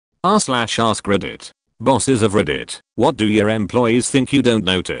r/AskReddit. Bosses of Reddit, what do your employees think you don't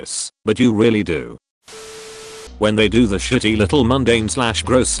notice, but you really do? When they do the shitty little mundane /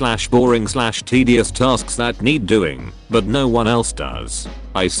 gross / boring / tedious tasks that need doing, but no one else does.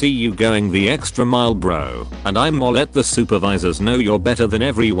 I see you going the extra mile, bro, and I'm all let the supervisors know you're better than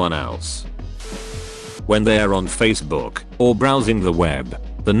everyone else. When they are on Facebook or browsing the web,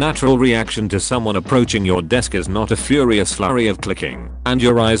 the natural reaction to someone approaching your desk is not a furious flurry of clicking and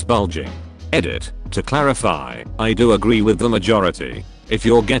your eyes bulging. Edit. To clarify, I do agree with the majority. If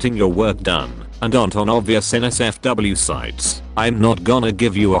you're getting your work done and aren't on obvious NSFW sites, I'm not gonna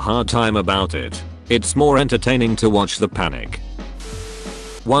give you a hard time about it. It's more entertaining to watch the panic.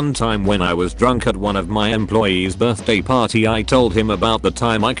 One time when I was drunk at one of my employees' birthday party, I told him about the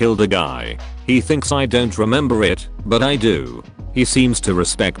time I killed a guy. He thinks I don't remember it, but I do. He seems to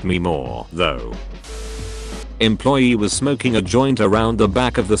respect me more, though. Employee was smoking a joint around the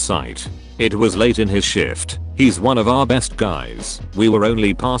back of the site. It was late in his shift. He's one of our best guys. We were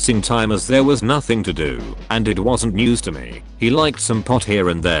only passing time as there was nothing to do, and it wasn't news to me. He liked some pot here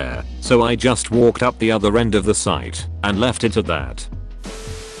and there, so I just walked up the other end of the site and left it at that.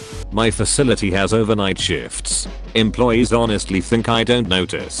 My facility has overnight shifts. Employees honestly think I don't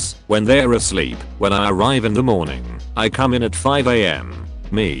notice when they're asleep. When I arrive in the morning, I come in at 5 AM.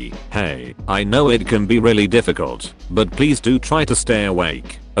 Me, hey, I know it can be really difficult, but please do try to stay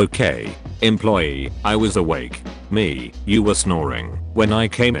awake, okay? Employee, I was awake. Me, you were snoring when I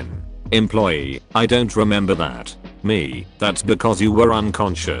came in. Employee, I don't remember that. Me, that's because you were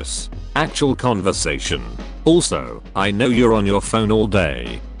unconscious. Actual conversation. Also, I know you're on your phone all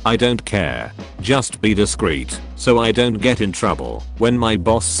day. I don't care. Just be discreet so I don't get in trouble when my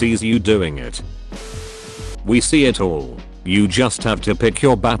boss sees you doing it. We see it all. You just have to pick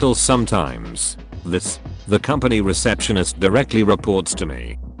your battles sometimes. The company receptionist directly reports to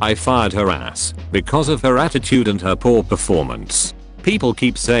me. I fired her ass because of her attitude and her poor performance. People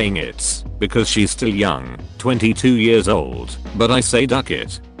keep saying it's because she's still young, 22 years old, but I say duck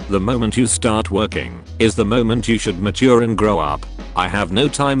it. The moment you start working is the moment you should mature and grow up. I have no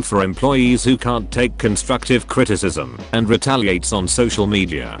time for employees who can't take constructive criticism and retaliates on social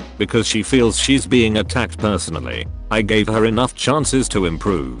media because she feels she's being attacked personally. I gave her enough chances to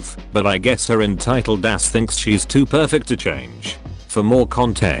improve, but I guess her entitled ass thinks she's too perfect to change. For more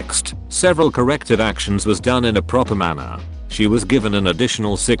context, several corrective actions was done in a proper manner. She was given an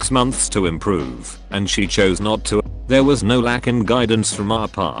additional 6 months to improve, and she chose not to. There was no lack in guidance from our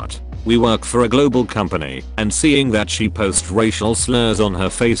part. We work for a global company, and seeing that she posts racial slurs on her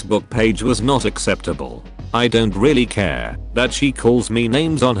Facebook page was not acceptable. I don't really care that she calls me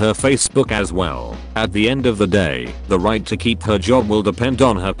names on her Facebook as well. At the end of the day, the right to keep her job will depend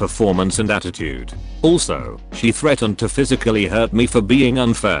on her performance and attitude. Also, she threatened to physically hurt me for being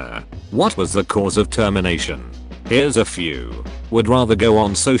unfair. What was the cause of termination? Here's a few. Would rather go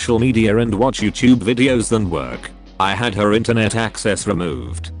on social media and watch YouTube videos than work. I had her internet access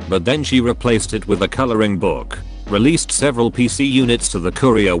removed, but then she replaced it with a coloring book. Released several PC units to the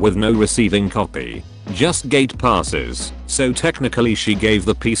courier with no receiving copy. Just gate passes, so technically she gave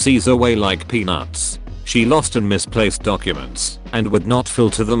the PCs away like peanuts. She lost and misplaced documents and would not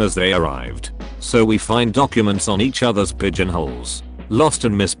filter them as they arrived. So we find documents on each other's pigeonholes. Lost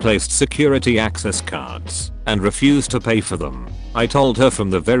and misplaced security access cards and refused to pay for them. I told her from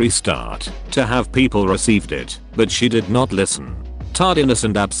the very start to have people received it, but she did not listen. Tardiness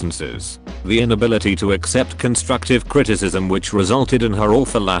and absences. The inability to accept constructive criticism which resulted in her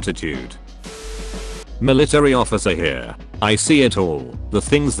awful attitude. Military officer here. I see it all. The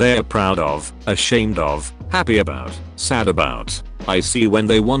things they're proud of, ashamed of, happy about, sad about. I see when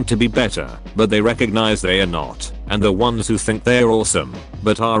they want to be better, but they recognize they are not. And the ones who think they're awesome,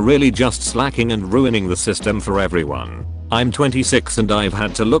 but are really just slacking and ruining the system for everyone. I'm 26 and I've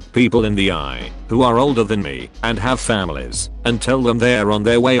had to look people in the eye who are older than me and have families and tell them they're on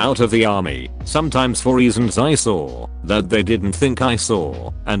their way out of the army, sometimes for reasons I saw that they didn't think I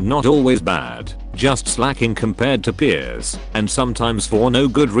saw, and not always bad, just slacking compared to peers, and sometimes for no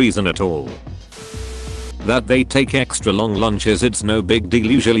good reason at all. That they take extra long lunches, it's no big deal,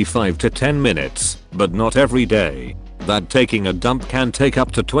 usually 5 to 10 minutes, but not every day. That taking a dump can take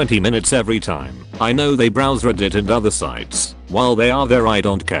up to 20 minutes every time. I know they browse Reddit and other sites. While they are there, I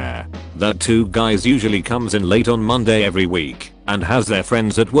don't care. That 2 guys usually comes in late on Monday every week and has their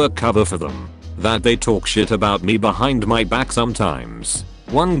friends at work cover for them. That they talk shit about me behind my back sometimes.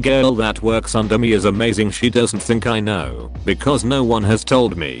 One girl that works under me is amazing. She doesn't think I know because no one has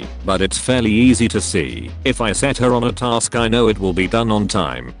told me, but it's fairly easy to see. If I set her on a task, I know it will be done on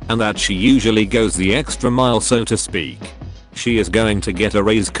time, and that she usually goes the extra mile, so to speak. She is going to get a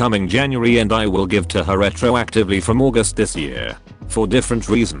raise coming January and I will give to her retroactively from August this year. For different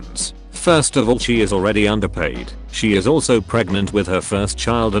reasons. First of all, she is already underpaid. She is also pregnant with her first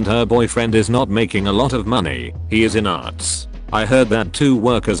child and her boyfriend is not making a lot of money. He is in arts. I heard that 2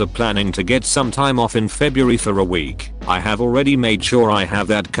 workers are planning to get some time off in February for a week. I have already made sure I have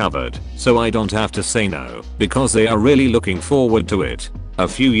that covered, so I don't have to say no, because they are really looking forward to it. A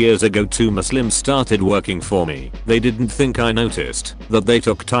few years ago 2 Muslims started working for me. They didn't think I noticed that they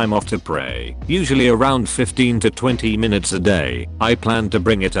took time off to pray, usually around 15 to 20 minutes a day. I planned to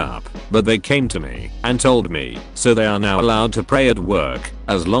bring it up, but they came to me and told me, so they are now allowed to pray at work,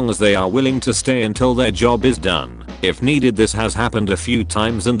 as long as they are willing to stay until their job is done. If needed. This has happened a few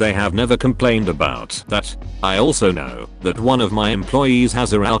times and they have never complained about that. I also know that one of my employees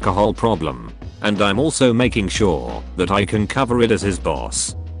has an alcohol problem, and I'm also making sure that I can cover it as his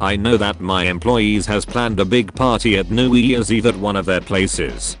boss. I know that my employees has planned a big party at New Year's Eve at one of their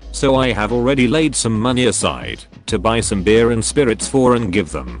places, so I have already laid some money aside to buy some beer and spirits for and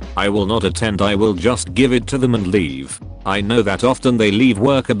give them. I will not attend, I will just give it to them and leave. I know that often they leave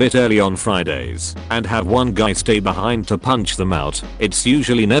work a bit early on Fridays and have one guy stay behind to punch them out. It's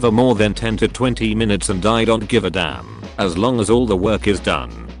usually never more than 10 to 20 minutes and I don't give a damn, as long as all the work is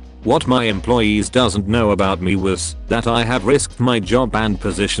done. What my employees doesn't know about me was that I have risked my job and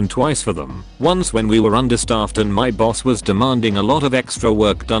position twice for them. Once when we were understaffed and my boss was demanding a lot of extra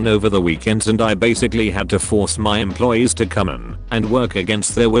work done over the weekends and I basically had to force my employees to come in and work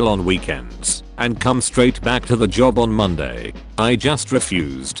against their will on weekends and come straight back to the job on Monday. I just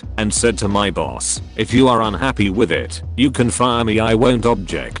refused and said to my boss, if you are unhappy with it, you can fire me, I won't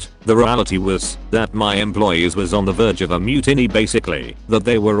object. The reality was that my employees was on the verge of a mutiny, basically, that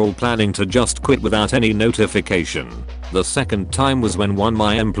they were all planning to just quit without any notification. The second time was when one of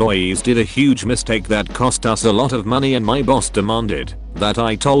my employees did a huge mistake that cost us a lot of money and my boss demanded that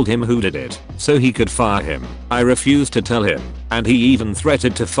I told him who did it so he could fire him. I refused to tell him and he even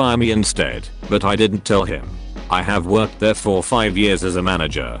threatened to fire me instead, but I didn't tell him. I have worked there for 5 years as a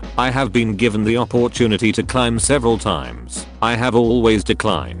manager. I have been given the opportunity to climb several times. I have always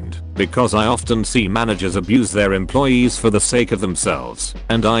declined because I often see managers abuse their employees for the sake of themselves,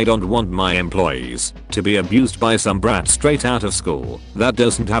 and I don't want my employees to be abused by some brat straight out of school that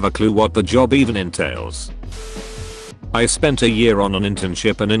doesn't have a clue what the job even entails. I spent a year on an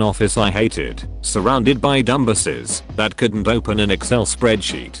internship in an office I hated, surrounded by dumbasses that couldn't open an Excel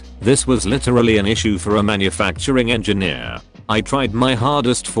spreadsheet. This was literally an issue for a manufacturing engineer. I tried my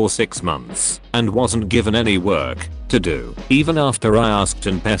hardest for 6 months and wasn't given any work to do. Even after I asked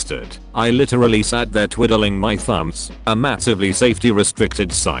and pestered, I literally sat there twiddling my thumbs, a massively safety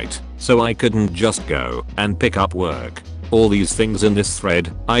restricted site, so I couldn't just go and pick up work. All these things in this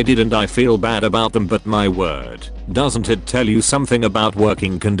thread I did and I feel bad about them, but my word, doesn't it tell you something about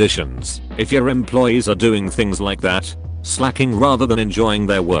working conditions if your employees are doing things like that? Slacking rather than enjoying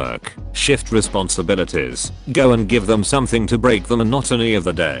their work, shift responsibilities, go and give them something to break the monotony of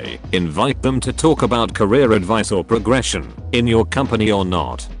the day, invite them to talk about career advice or progression in your company or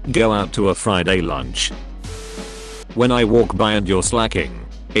not, go out to a Friday lunch. When I walk by and you're slacking,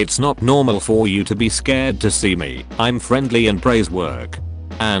 it's not normal for you to be scared to see me. I'm friendly and praise work.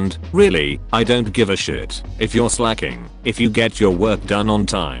 And, really, I don't give a shit if you're slacking, if you get your work done on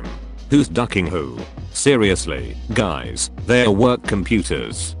time. Who's ducking who? Seriously, guys, they're work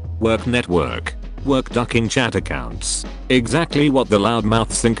computers, work network, work ducking chat accounts. Exactly what the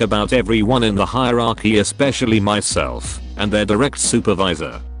loudmouths think about everyone in the hierarchy, especially myself and their direct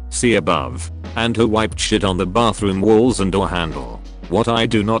supervisor. See above. And who wiped shit on the bathroom walls and door handle. What I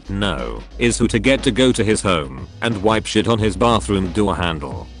do not know is who to get to go to his home and wipe shit on his bathroom door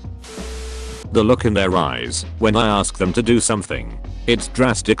handle. The look in their eyes when I ask them to do something. It's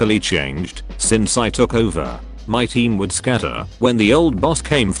drastically changed since I took over. My team would scatter when the old boss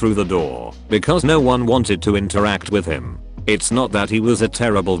came through the door because no one wanted to interact with him. It's not that he was a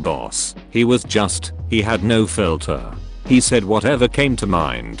terrible boss, he had no filter. He said whatever came to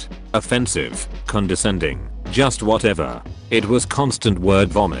mind, offensive, condescending, just whatever. It was constant word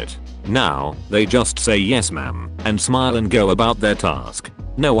vomit. Now, they just say yes ma'am and smile and go about their task.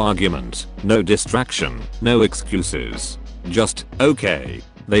 No argument, no distraction, no excuses. Just, okay.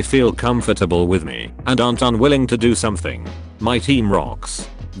 They feel comfortable with me and aren't unwilling to do something. My team rocks.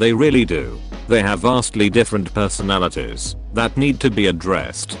 They really do. They have vastly different personalities that need to be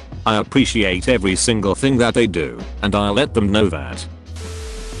addressed. I appreciate every single thing that they do, and I'll let them know that.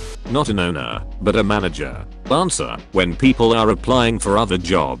 Not an owner, but a manager. Answer: when people are applying for other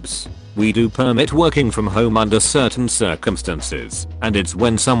jobs, we do permit working from home under certain circumstances, and it's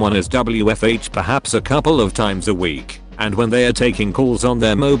when someone is WFH perhaps a couple of times a week And when they are taking calls on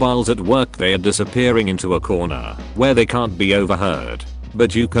their mobiles at work, they are disappearing into a corner where they can't be overheard.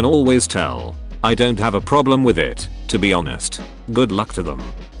 But you can always tell. I don't have a problem with it, to be honest. Good luck to them.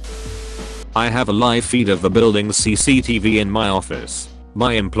 I have a live feed of the building's CCTV in my office.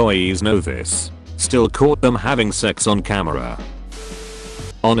 My employees know this. Still caught them having sex on camera.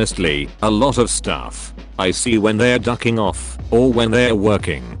 Honestly, a lot of stuff. I see when they're ducking off, or when they're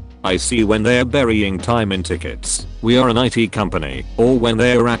working. I see when they're burying time in tickets. We are an IT company, or when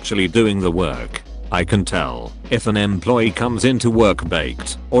they're actually doing the work. I can tell if an employee comes into work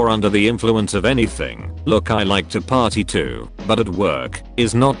baked or under the influence of anything. Look, I like to party too, but at work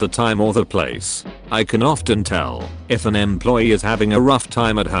is not the time or the place. I can often tell if an employee is having a rough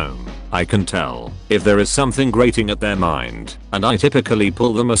time at home. I can tell if there is something grating at their mind, and I typically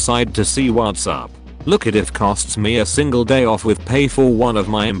pull them aside to see what's up. Look, at it costs me a single day off with pay for one of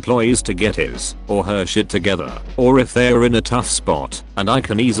my employees to get his or her shit together, or if they're in a tough spot and I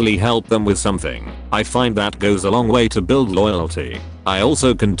can easily help them with something. I find that goes a long way to build loyalty. I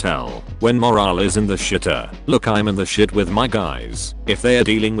also can tell when morale is in the shitter. Look, I'm in the shit with my guys. If they are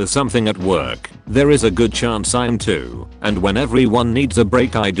dealing with something at work, there is a good chance I'm too. And when everyone needs a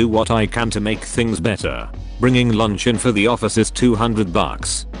break, I do what I can to make things better. Bringing lunch in for the office is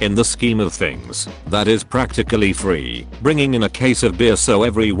 $200. In the scheme of things, that is practically free. Bringing in a case of beer so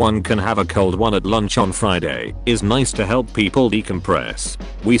everyone can have a cold one at lunch on Friday is nice to help people decompress.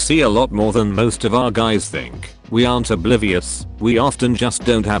 We see a lot more than most of our guys think. We aren't oblivious, we often just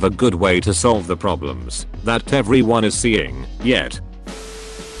don't have a good way to solve the problems that everyone is seeing yet.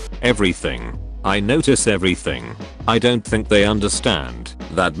 Everything. I notice everything. I don't think they understand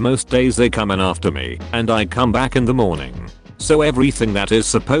that most days they come in after me and I come back in the morning. So everything that is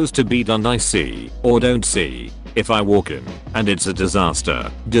supposed to be done I see or don't see. If I walk in and it's a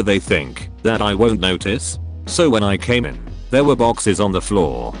disaster, do they think that I won't notice? So when I came in, there were boxes on the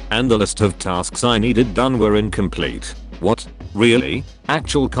floor and the list of tasks I needed done were incomplete. What? Really?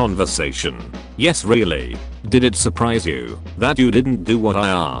 Actual conversation. Yes, really. Did it surprise you that you didn't do what I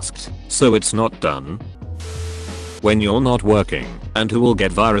asked, so it's not done? When you're not working, and who will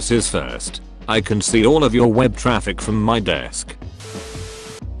get viruses first? I can see all of your web traffic from my desk.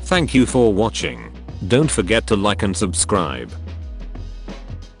 Thank you for watching. Don't forget to like and subscribe.